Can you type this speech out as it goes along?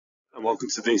and welcome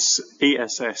to this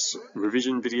ESS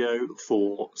revision video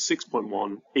for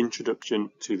 6.1 Introduction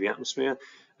to the Atmosphere.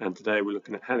 And today we're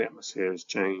looking at how the atmosphere has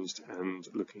changed and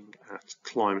looking at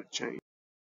climate change.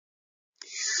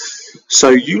 So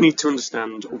you need to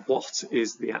understand what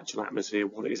is the actual atmosphere,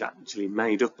 what it is actually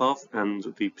made up of, and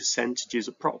the percentages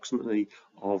approximately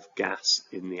of gas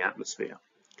in the atmosphere.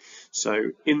 So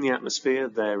in the atmosphere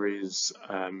there is,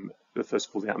 first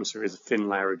of all, the atmosphere is a thin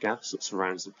layer of gas that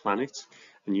surrounds the planet.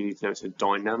 And you need to know it's a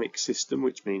dynamic system,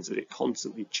 which means that it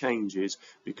constantly changes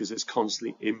because there's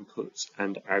constantly inputs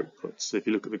and outputs. So if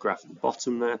you look at the graph at the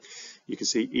bottom there, you can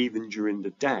see even during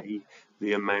the day,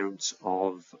 the amount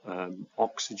of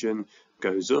oxygen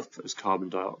goes up as carbon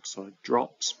dioxide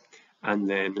drops, and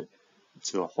then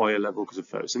to a higher level because of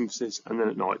photosynthesis, and then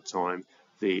at night time,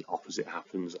 the opposite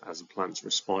happens as the plants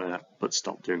respire but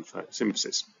stop doing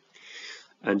photosynthesis.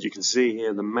 And you can see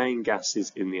here the main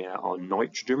gases in the air are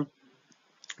nitrogen,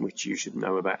 which you should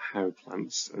know about how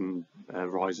plants and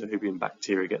rhizobium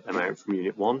bacteria get them out from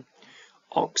Unit 1.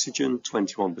 Oxygen,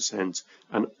 21%,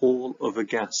 and all other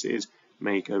gases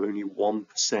make up only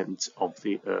 1% of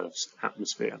the Earth's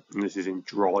atmosphere. And this is in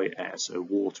dry air, so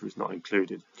water is not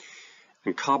included.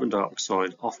 And carbon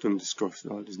dioxide, often described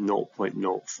as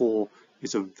 0.04,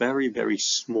 is a very, very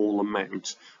small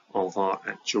amount of our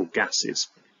actual gases.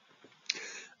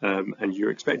 And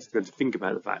you're expected to be able to think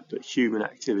about the fact that human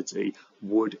activity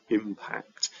would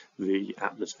impact the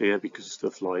atmosphere because of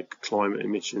stuff like climate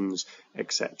emissions,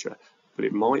 etc. But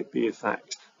it might be a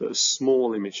fact that a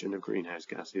small emission of greenhouse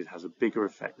gases has a bigger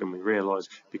effect than we realise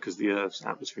because the Earth's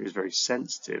atmosphere is very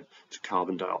sensitive to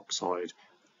carbon dioxide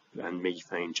and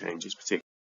methane changes particularly.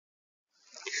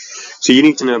 So you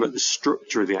need to know about the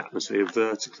structure of the atmosphere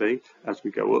vertically as we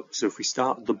go up. So if we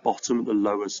start at the bottom, at the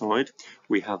lower side,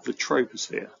 we have the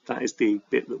troposphere. That is the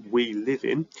bit that we live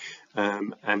in.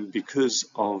 And because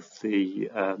of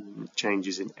the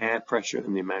changes in air pressure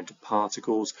and the amount of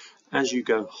particles, as you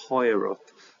go higher up,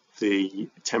 the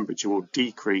temperature will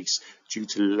decrease due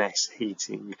to less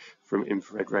heating from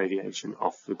infrared radiation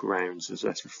off the ground. So there's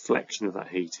less reflection of that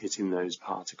heat hitting those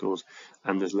particles,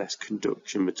 and there's less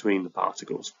conduction between the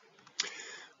particles.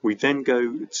 We then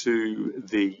go to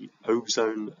the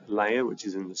ozone layer, which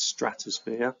is in the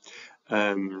stratosphere,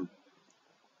 and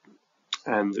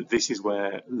this is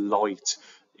where light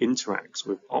interacts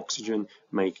with oxygen,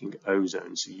 making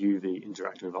ozone. So UV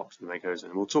interacting with oxygen to make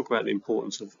ozone. And we'll talk about the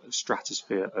importance of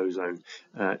stratosphere ozone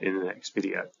in the next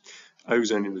video.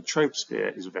 Ozone in the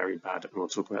troposphere is very bad, and we'll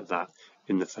talk about that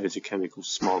in the photochemical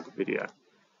smog video.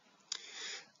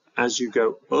 As you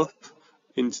go up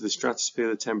into the stratosphere,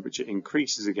 the temperature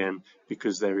increases again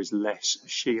because there is less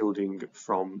shielding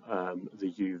from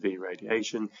the UV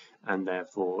radiation, and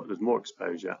therefore there's more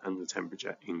exposure and the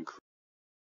temperature increases.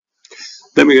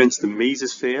 Then we go into the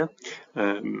mesosphere,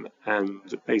 and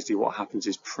basically what happens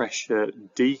is pressure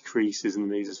decreases in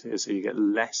the mesosphere, so you get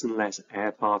less and less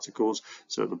air particles.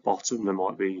 So at the bottom there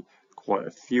might be quite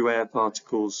a few air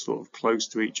particles sort of close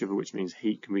to each other, which means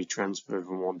heat can be transferred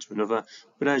from one to another.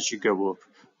 But as you go up,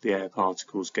 the air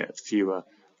particles get fewer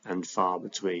and far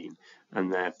between,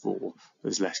 and therefore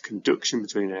there's less conduction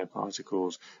between air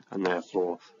particles, and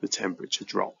therefore the temperature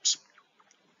drops.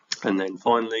 And then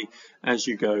finally, as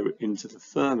you go into the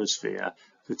thermosphere,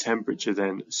 the temperature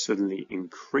then suddenly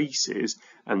increases,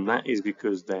 and that is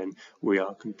because then we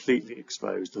are completely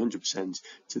exposed 100%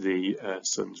 to the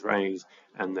sun's rays,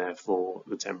 and therefore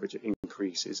the temperature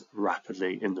increases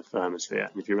rapidly in the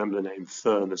thermosphere. And if you remember the name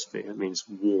thermosphere, it means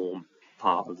warm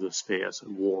part of the sphere, so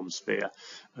warm sphere.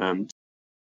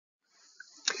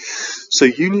 So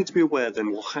you need to be aware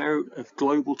then, well, how have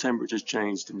global temperatures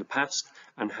changed in the past,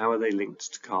 and how are they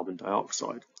linked to carbon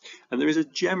dioxide? And there is a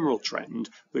general trend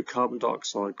that carbon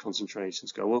dioxide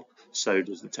concentrations go up, so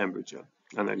does the temperature.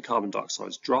 And then carbon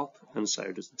dioxide drop, and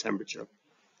so does the temperature.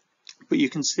 But you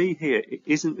can see here it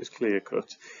isn't as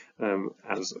clear-cut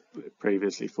as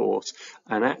previously thought,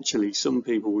 and actually some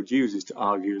people would use this to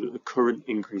argue that the current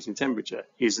increase in temperature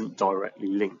isn't directly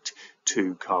linked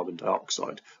to carbon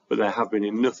dioxide, but there have been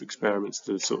enough experiments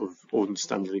to sort of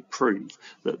understandably prove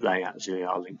that they actually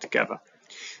are linked together.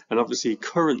 And obviously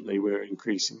currently we're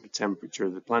increasing the temperature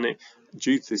of the planet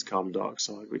due to this carbon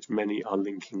dioxide, which many are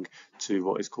linking to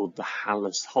what is called the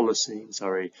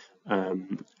Holocene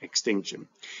extinction.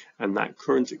 And that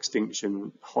current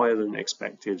extinction, higher than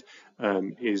expected,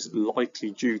 is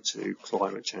likely due to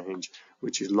climate change,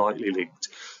 which is likely linked.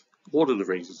 What are the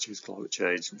reasons to climate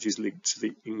change? Which is linked to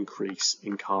the increase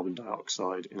in carbon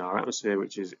dioxide in our atmosphere,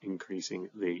 which is increasing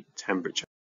the temperature.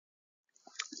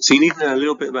 So you need to know a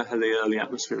little bit about how the early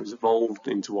atmosphere has evolved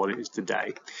into what it is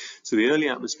today. So the early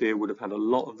atmosphere would have had a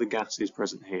lot of the gases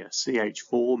present here: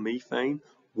 CH4, methane,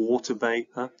 water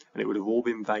vapor, and it would have all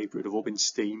been vapor, it would have all been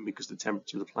steam because the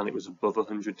temperature of the planet was above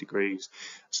 100 degrees.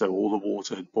 So all the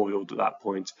water had boiled at that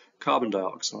point: carbon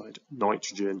dioxide,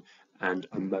 nitrogen, and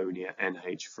ammonia,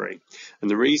 NH3. And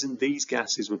the reason these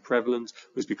gases were prevalent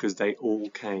was because they all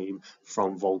came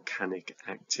from volcanic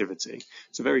activity.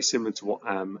 So very similar to what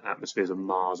atmospheres of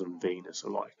Mars and Venus are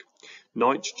like.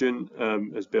 Nitrogen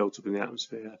is built up in the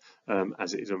atmosphere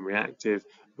as it is unreactive,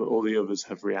 but all the others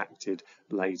have reacted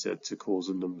later to cause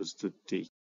the numbers to decrease.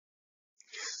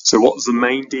 So what was the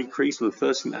main decrease? Well, the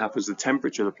first thing that happened was the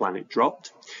temperature of the planet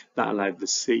dropped. That allowed the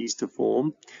seas to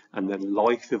form, and then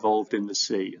life evolved in the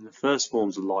sea. And the first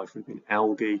forms of life would have been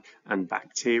algae and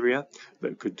bacteria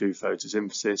that could do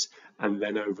photosynthesis. And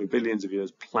then over billions of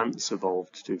years, plants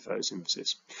evolved to do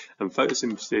photosynthesis. And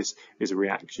photosynthesis is a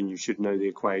reaction you should know the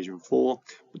equation for,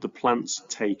 but the plants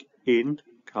take in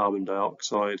carbon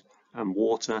dioxide and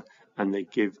water, and they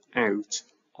give out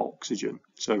oxygen.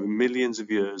 So over millions of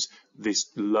years,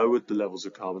 this lowered the levels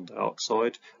of carbon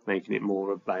dioxide, making it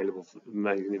more available,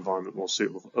 making the environment more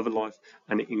suitable for other life,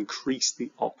 and it increased the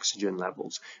oxygen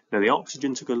levels. Now the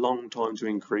oxygen took a long time to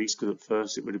increase because at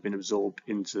first it would have been absorbed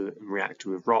into and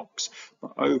reacted with rocks,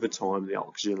 but over time the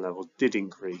oxygen levels did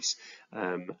increase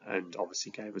and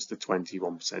obviously gave us the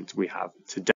 21% we have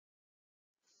today.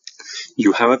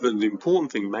 However, the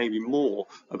important thing may be more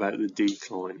about the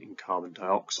decline in carbon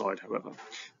dioxide, however,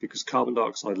 because carbon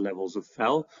dioxide levels have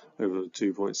fell over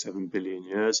 2.7 billion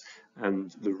years, and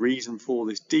the reason for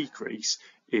this decrease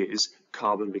is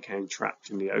carbon became trapped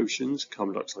in the oceans.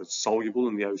 Carbon dioxide is soluble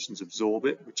and the oceans absorb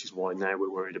it, which is why now we're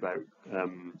worried about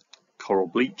coral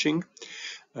bleaching.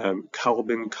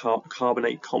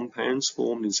 Carbonate compounds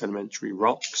formed in sedimentary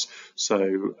rocks.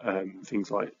 So things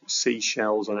like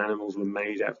seashells and animals were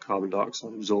made out of carbon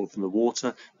dioxide absorbed from the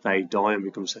water. They die and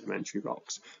become sedimentary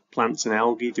rocks. Plants and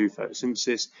algae do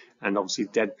photosynthesis, and obviously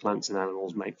dead plants and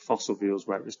animals make fossil fuels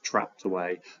where it was trapped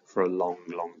away for a long,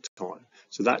 long time.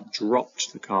 So that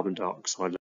dropped the carbon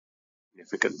dioxide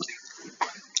significantly.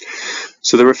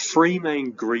 So there are three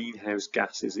main greenhouse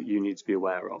gases that you need to be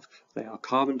aware of. They are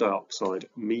carbon dioxide,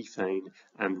 methane,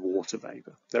 and water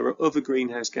vapor. There are other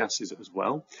greenhouse gases as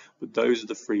well, but those are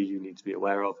the three you need to be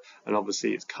aware of. And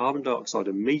obviously it's carbon dioxide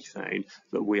and methane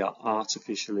that we are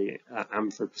artificially,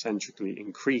 anthropocentrically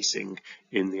increasing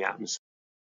in the atmosphere.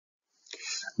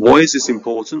 Why is this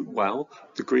important? Well,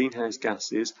 the greenhouse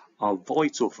gases are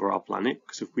vital for our planet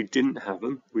because if we didn't have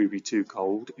them, we'd be too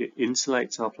cold. It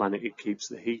insulates our planet, it keeps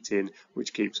the heat in,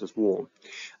 which keeps us warm.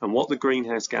 And what the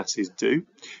greenhouse gases do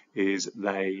is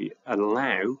they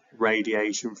allow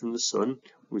radiation from the sun,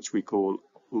 which we call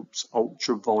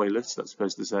ultraviolet, that's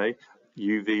supposed to say,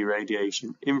 UV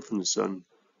radiation in from the sun.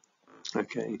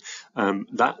 Okay,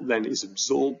 that then is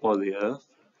absorbed by the Earth.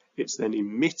 It's then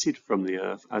emitted from the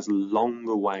Earth as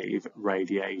longer wave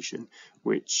radiation,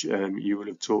 which you would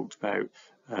have talked about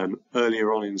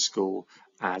earlier on in school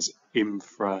as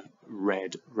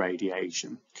infrared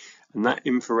radiation. And that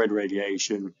infrared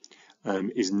radiation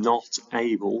is not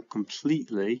able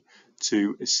completely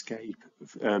to escape,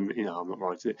 I'm not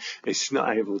right, it's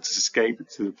not able to escape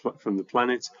from the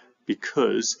planet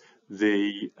because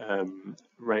the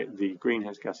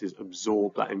greenhouse gases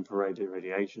absorb that infrared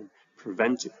radiation,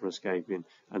 prevent it from escaping,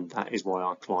 and that is why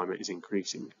our climate is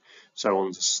increasing. So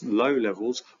on low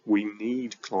levels, we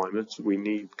need climate, we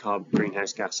need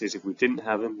greenhouse gases. If we didn't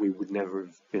have them, we would never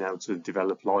have been able to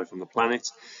develop life on the planet.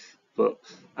 But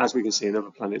as we can see in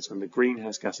other planets, when the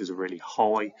greenhouse gases are really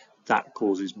high, that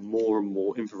causes more and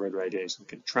more infrared radiation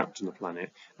to get trapped on the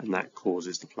planet, and that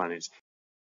causes the planet.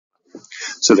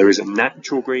 So there is a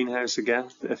natural greenhouse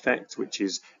gas effect which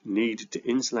is needed to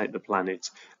insulate the planet,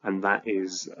 and that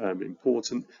is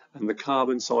important, and the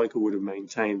carbon cycle would have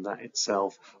maintained that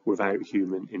itself without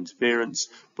human interference,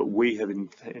 but we have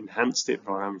enhanced it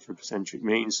via anthropocentric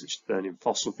means such as burning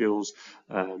fossil fuels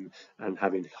and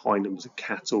having high numbers of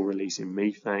cattle releasing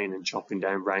methane and chopping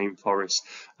down rainforests,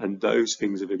 and those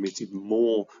things have emitted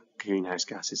more greenhouse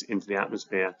gases into the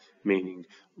atmosphere, meaning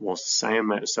whilst the same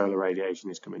amount of solar radiation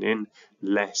is coming in,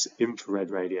 less infrared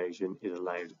radiation is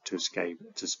allowed to escape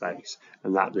to space,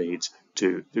 and that leads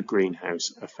to the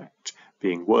greenhouse effect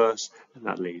being worse, and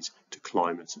that leads to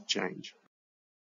climate change.